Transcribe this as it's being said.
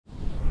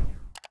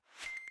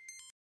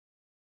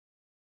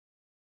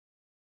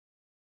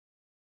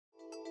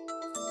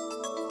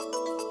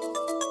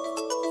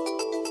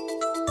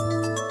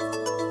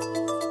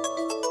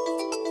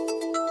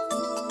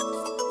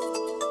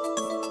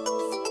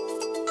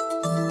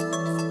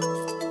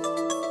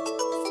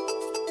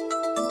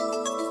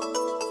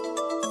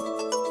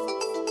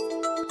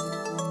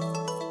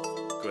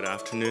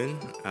afternoon.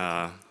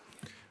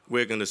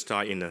 We're going to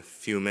start in a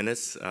few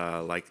minutes. I'd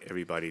like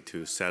everybody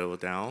to settle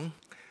down.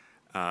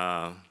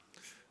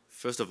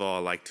 First of all,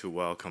 I'd like to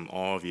welcome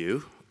all of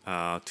you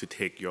to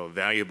take your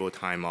valuable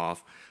time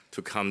off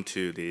to come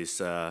to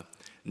this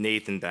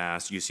Nathan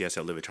Bass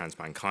UCSF Liver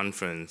Transplant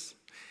Conference.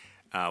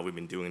 We've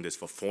been doing this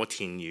for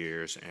 14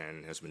 years,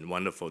 and it's been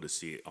wonderful to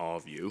see all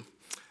of you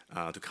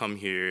to come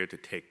here to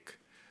take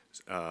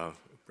a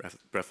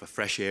breath of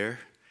fresh air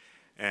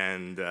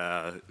and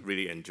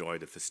really enjoy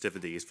the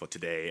festivities for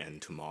today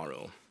and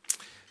tomorrow.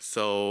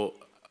 So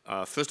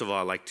first of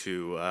all, I'd like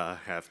to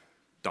have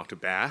Dr.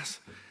 Bass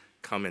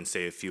come and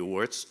say a few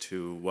words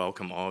to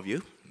welcome all of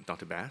you.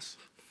 Dr. Bass.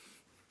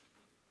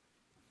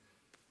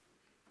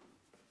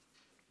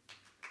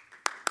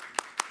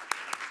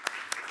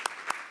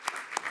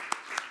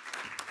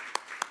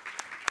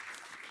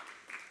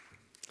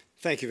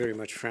 Thank you very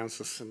much,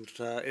 Francis, and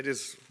it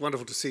is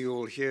wonderful to see you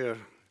all here,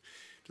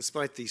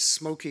 despite the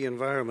smoky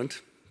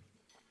environment.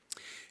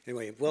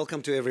 Anyway,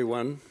 welcome to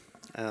everyone.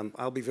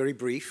 I'll be very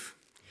brief.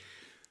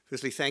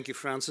 Firstly, thank you,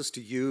 Francis,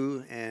 to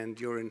you and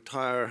your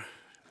entire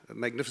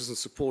magnificent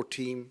support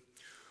team,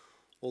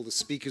 all the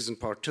speakers and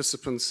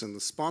participants and the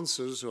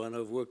sponsors who I know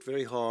have worked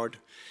very hard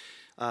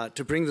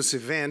to bring this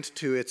event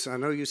to its, I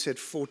know you said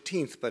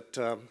 14th, but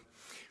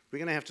we're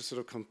going to have to sort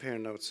of compare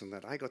notes on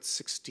that. I got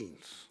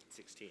 16th.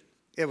 16.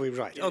 Yeah, we're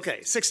right.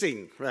 Okay,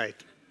 16, right.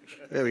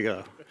 There we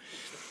go.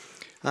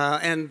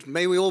 And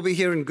may we all be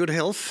here in good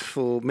health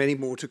for many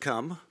more to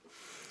come.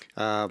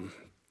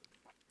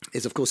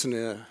 It's, of course,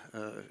 an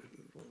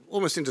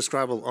almost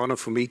indescribable honor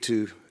for me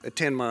to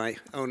attend my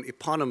own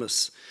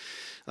eponymous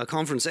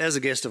conference as a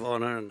guest of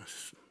honor, and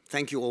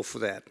thank you all for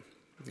that.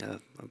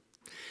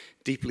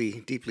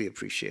 Deeply, deeply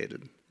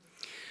appreciated.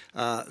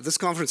 This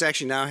conference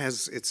actually now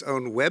has its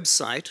own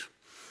website.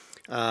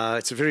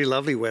 It's a very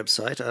lovely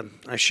website.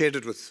 I shared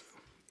it with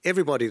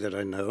everybody that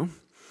I know,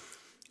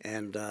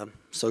 and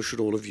so should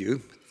all of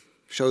you.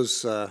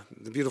 Shows the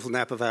beautiful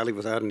Napa Valley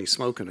without any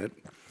smoke in it.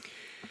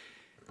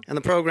 And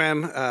the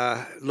program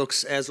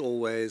looks, as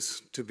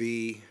always, to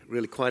be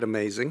really quite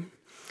amazing.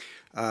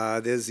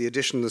 There's the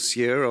addition this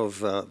year of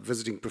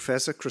visiting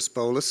professor Chris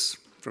Bolus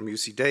from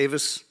UC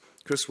Davis.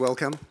 Chris,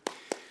 welcome.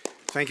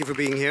 Thank you for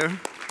being here.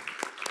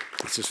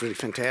 It's just really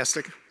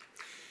fantastic.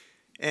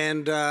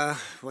 And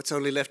what's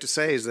only left to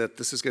say is that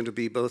this is going to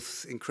be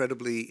both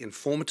incredibly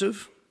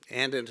informative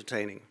and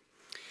entertaining.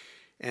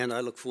 And I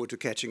look forward to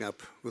catching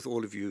up with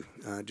all of you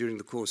during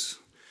the course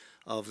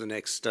of the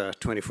next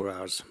 24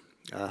 hours.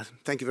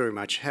 Thank you very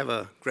much. Have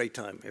a great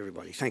time,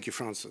 everybody. Thank you,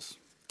 Francis.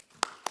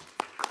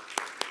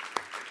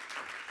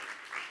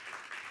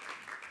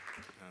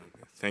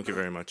 Thank you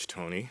very much,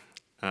 Tony.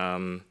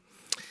 First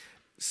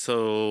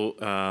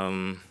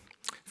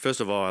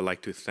of all, I'd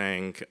like to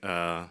thank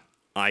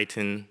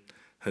Aitan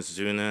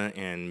Hazuna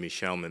and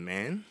Michelle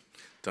McMahon.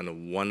 Done a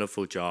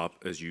wonderful job,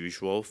 as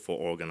usual, for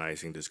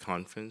organizing this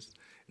conference.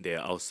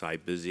 They're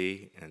outside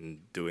busy and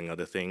doing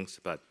other things,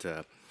 but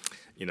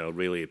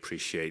really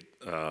appreciate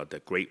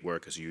the great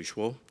work as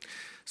usual.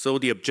 So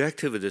the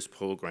objective of this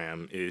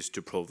program is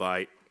to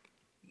provide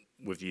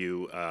with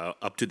you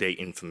up-to-date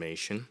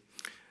information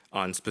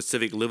on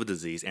specific liver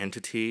disease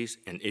entities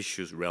and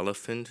issues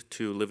relevant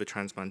to liver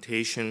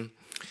transplantation.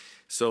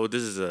 So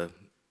this is a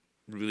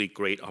really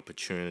great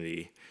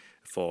opportunity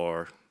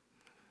for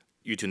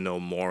you to know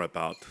more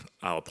about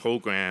our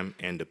program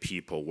and the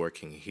people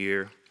working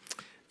here.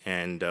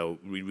 And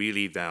we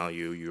really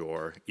value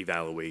your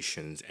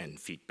evaluations and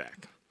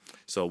feedback.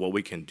 So what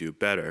we can do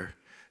better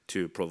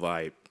to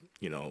provide,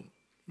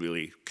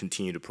 really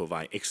continue to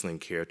provide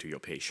excellent care to your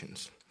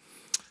patients.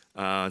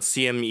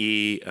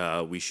 CME,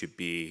 we should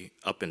be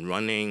up and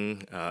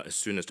running as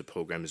soon as the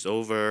program is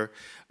over.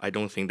 I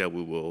don't think that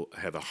we will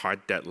have a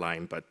hard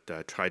deadline, but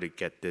try to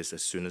get this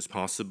as soon as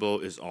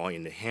possible. It's all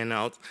in the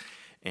handout,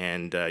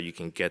 and you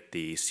can get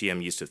the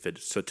CME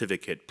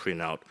certificate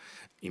printout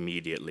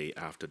immediately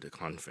after the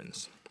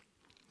conference.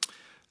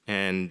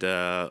 And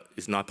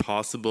it's not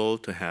possible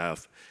to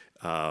have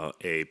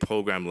a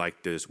program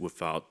like this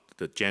without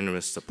the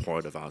generous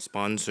support of our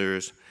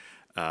sponsors,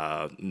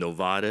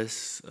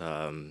 Novartis,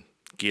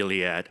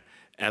 Gilead,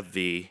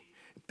 AbbVie,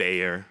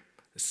 Bayer,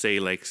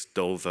 Salix,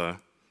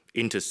 Dover,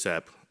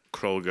 Intercept,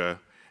 Kroger,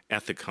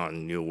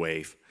 Ethicon, New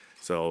Wave.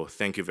 So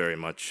thank you very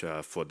much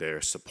for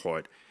their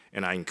support.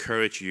 And I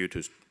encourage you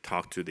to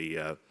talk to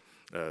the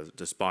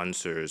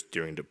sponsors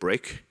during the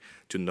break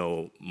to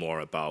know more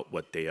about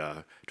what they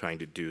are trying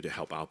to do to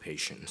help our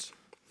patients.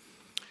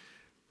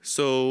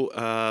 So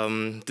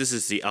this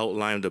is the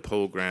outline of the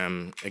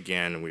program.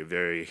 Again, we're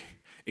very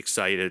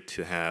excited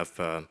to have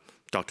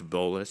Dr.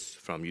 Bolus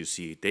from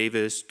UC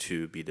Davis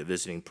to be the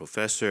visiting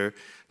professor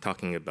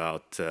talking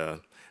about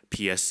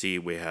PSC.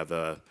 We have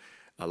a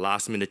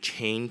last-minute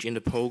change in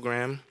the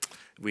program.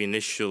 We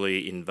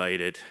initially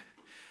invited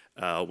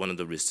one of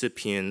the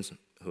recipients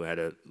who had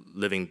a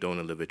living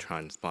donor liver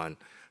transplant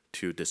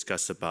to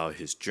discuss about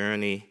his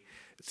journey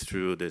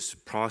through this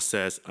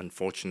process.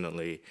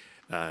 Unfortunately,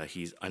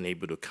 He's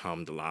unable to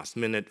come the last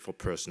minute for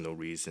personal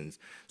reasons,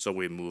 so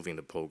we're moving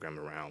the program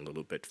around a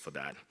little bit for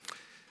that.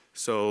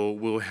 So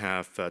we'll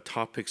have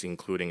topics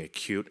including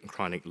acute and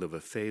chronic liver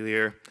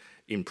failure,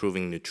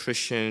 improving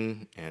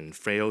nutrition and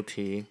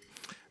frailty,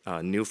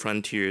 new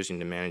frontiers in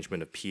the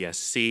management of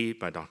PSC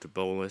by Dr.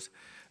 Bolas,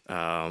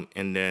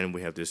 and then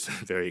we have this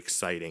very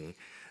exciting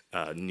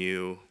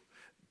new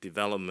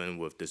development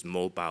with this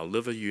mobile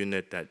liver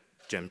unit that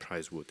Jen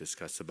Price will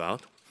discuss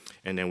about.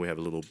 And then we have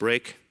a little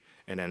break,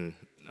 and then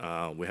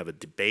we have a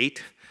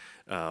debate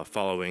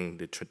following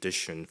the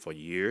tradition for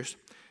years.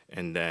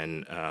 And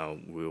then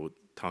we'll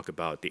talk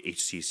about the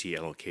HCC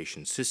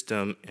allocation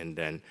system, and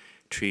then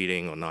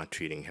treating or not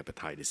treating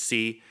hepatitis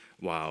C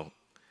while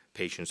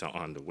patients are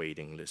on the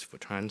waiting list for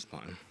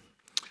transplant.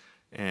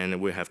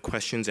 And we have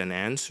questions and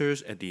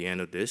answers at the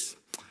end of this.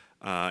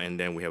 And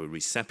then we have a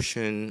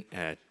reception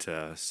at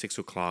 6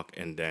 o'clock,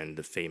 and then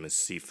the famous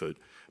seafood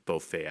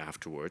buffet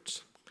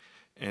afterwards.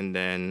 And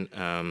then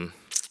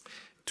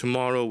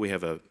tomorrow we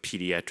have a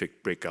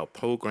pediatric breakout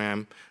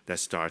program that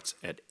starts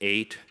at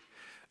 8.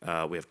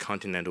 We have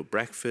continental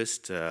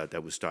breakfast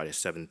that will start at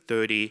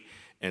 7:30,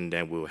 and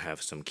then we'll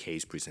have some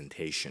case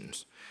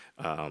presentations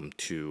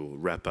to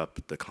wrap up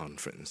the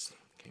conference.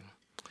 Okay.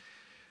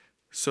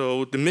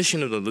 So the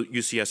mission of the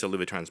UCSF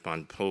liver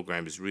transplant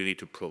program is really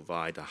to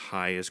provide the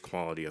highest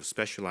quality of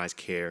specialized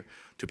care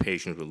to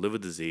patients with liver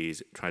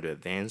disease, try to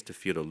advance the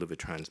field of liver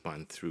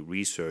transplant through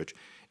research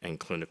and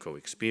clinical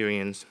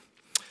experience.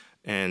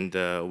 And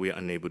we are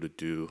unable to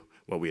do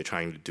what we are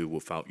trying to do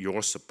without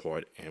your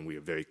support, and we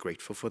are very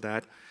grateful for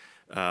that.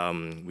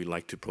 We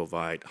like to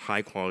provide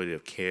high quality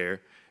of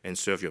care and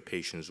serve your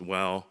patients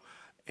well,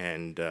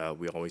 and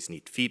we always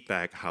need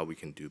feedback, how we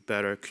can do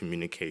better.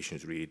 Communication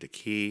is really the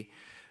key.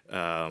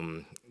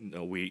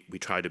 We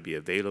try to be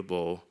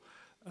available.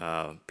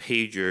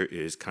 Pager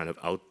is kind of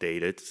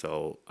outdated,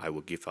 so I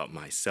will give out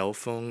my cell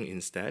phone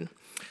instead,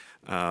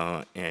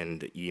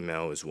 and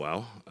email as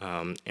well.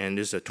 And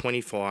there's a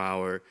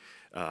 24-hour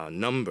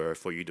number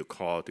for you to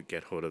call to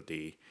get hold of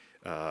the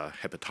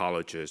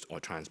hepatologist or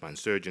transplant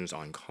surgeons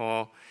on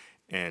call.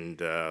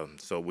 And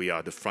so we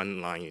are the front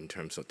line in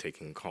terms of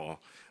taking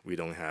call. We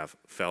don't have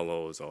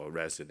fellows or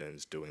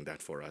residents doing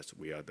that for us.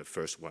 We are the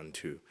first one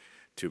to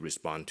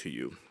respond to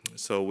you.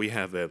 So we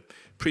have a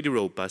pretty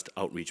robust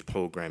outreach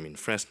program in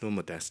Fresno,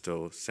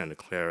 Modesto, Santa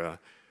Clara,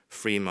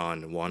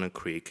 Fremont, Walnut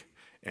Creek,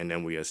 and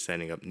then we are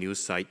setting up new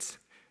sites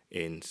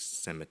in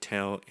San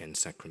Mateo and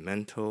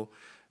Sacramento.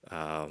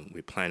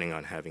 We're planning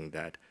on having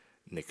that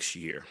next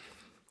year.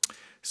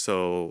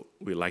 So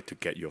we'd like to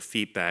get your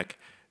feedback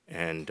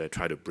and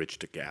try to bridge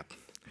the gap.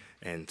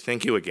 And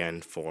thank you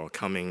again for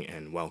coming,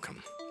 and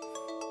welcome.